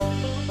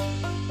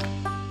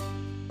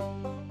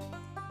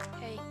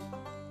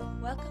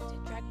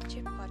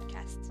Reading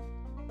podcast.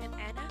 I'm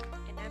Anna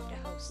and I'm the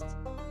host.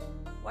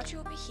 What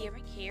you'll be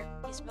hearing here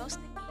is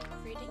mostly me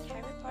reading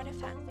Harry Potter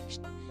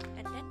fanfiction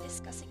and then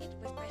discussing it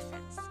with my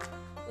friends.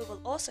 We will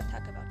also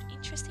talk about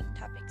interesting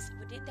topics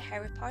within the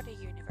Harry Potter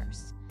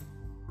universe.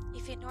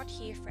 If you're not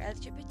here for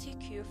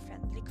LGBTQ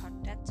friendly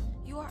content,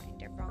 you are in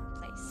the wrong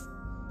place.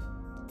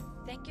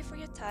 Thank you for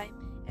your time,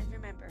 and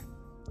remember,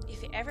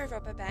 if you ever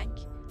rob a bank,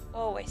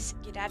 always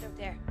get out of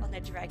there on a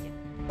dragon.